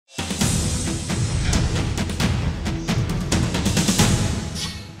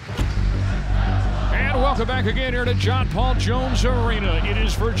Welcome back again here to John Paul Jones Arena. It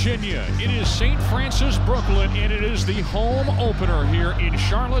is Virginia. It is St. Francis, Brooklyn, and it is the home opener here in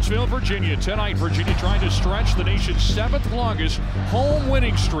Charlottesville, Virginia. Tonight, Virginia trying to stretch the nation's 7th longest home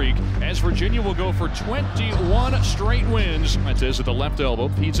winning streak as Virginia will go for 21 straight wins. Fuentes at the left elbow,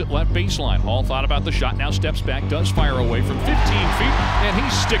 feeds it left baseline. Hall thought about the shot, now steps back, does fire away from 15 feet, and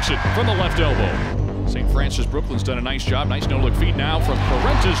he sticks it from the left elbow. St. Francis, Brooklyn's done a nice job. Nice no-look feed now from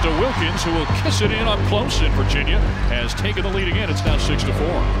Parentes to Wilkins, who will kiss it in up close, and Virginia has taken the lead again. It's now 6-4.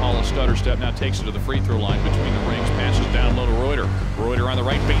 Hall, a stutter step, now takes it to the free throw line between the rings. Passes down low to Reuter. Reuter on the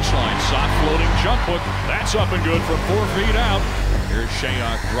right baseline. Soft floating jump hook. That's up and good from 4 feet out. Here's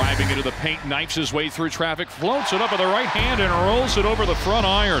Shayok driving into the paint, knifes his way through traffic, floats it up with the right hand and rolls it over the front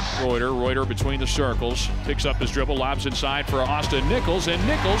iron. Reuter between the circles, picks up his dribble, lobs inside for Austin Nichols, and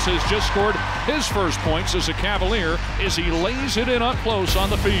Nichols has just scored his first points as a Cavalier as he lays it in up close on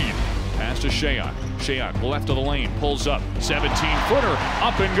the feed. Pass to Shayok. Shayok left of the lane, pulls up, 17-footer,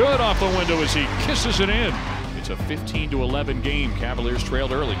 up and good off the window as he kisses it in. It's a 15-11 game. Cavaliers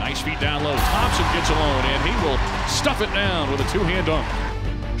trailed early. Nice feet down low. Thompson gets alone, and he will stuff it down with a two-hand dunk.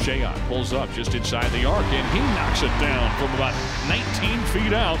 Shayok pulls up just inside the arc, and he knocks it down from about 19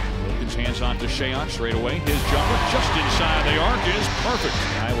 feet out. Wilkins hands on to Shayok straight away. His jumper just inside the arc is perfect.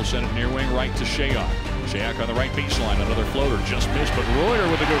 I will send it near wing right to Shayok. Shayok on the right baseline. Another floater just missed, but Reuter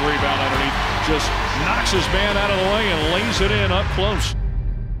with a good rebound underneath just knocks his man out of the way and lays it in up close.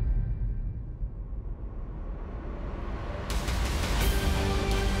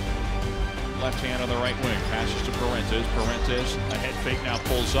 Left hand on the right wing, passes to Parentes. Parentes, a head fake, now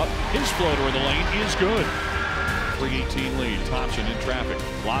pulls up. His floater in the lane is good. 3-18 lead. Thompson in traffic.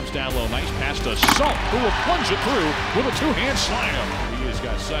 Lobs down low. Nice pass to Salt, who will plunge it through with a two-hand slam. He has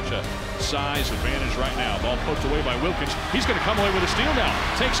got such a size advantage right now. Ball poked away by Wilkins. He's going to come away with a steal now.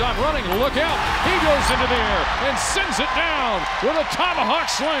 Takes off running. Look out. He goes into the air and sends it down with a tomahawk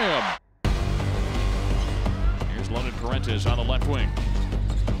slam. Here's London Parentes on the left wing.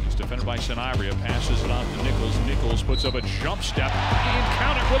 Defended by Sanabria, passes it on to Nichols. Nichols puts up a jump step and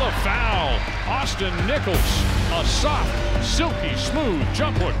count it with a foul. Austin Nichols, a soft, silky, smooth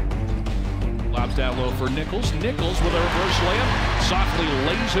jump hook. Lobs down low for Nichols. Nichols with a reverse layup, softly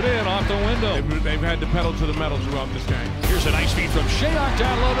lays it in off the window. They've had the pedal to the metal throughout this game. Here's a nice feed from Shayok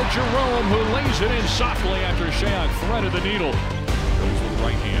down low to Jerome, who lays it in softly after Shayok threaded the needle. Goes with the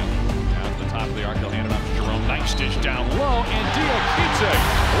right hand. Top of the arc, he'll hand it off to Jerome. Nice dish down low, and Diakite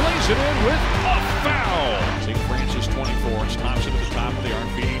lays it in with a foul. St. Francis 24. It's Thompson at the top of the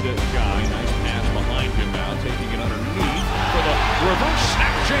arc, feeding to Guy. Nice pass behind him now, taking it underneath. For the reverse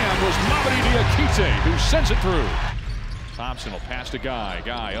snap jam was Mamadi Diakite, who sends it through. Thompson will pass to Guy.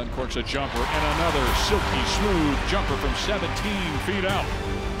 Guy uncorks a jumper, and another silky smooth jumper from 17 feet out.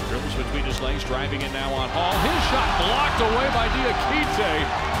 Dribbles between his legs, driving it now on Hall. His shot blocked away by Diakite,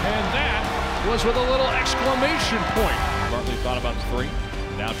 and that was with a little exclamation point. Bartley thought about the three.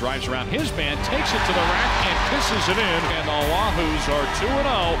 Now drives around his man, takes it to the rack, and kisses it in. And the Wahoos are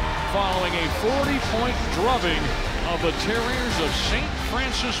 2-0 following a 40-point drubbing of the Terriers of St.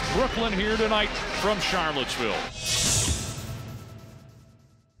 Francis, Brooklyn here tonight from Charlottesville.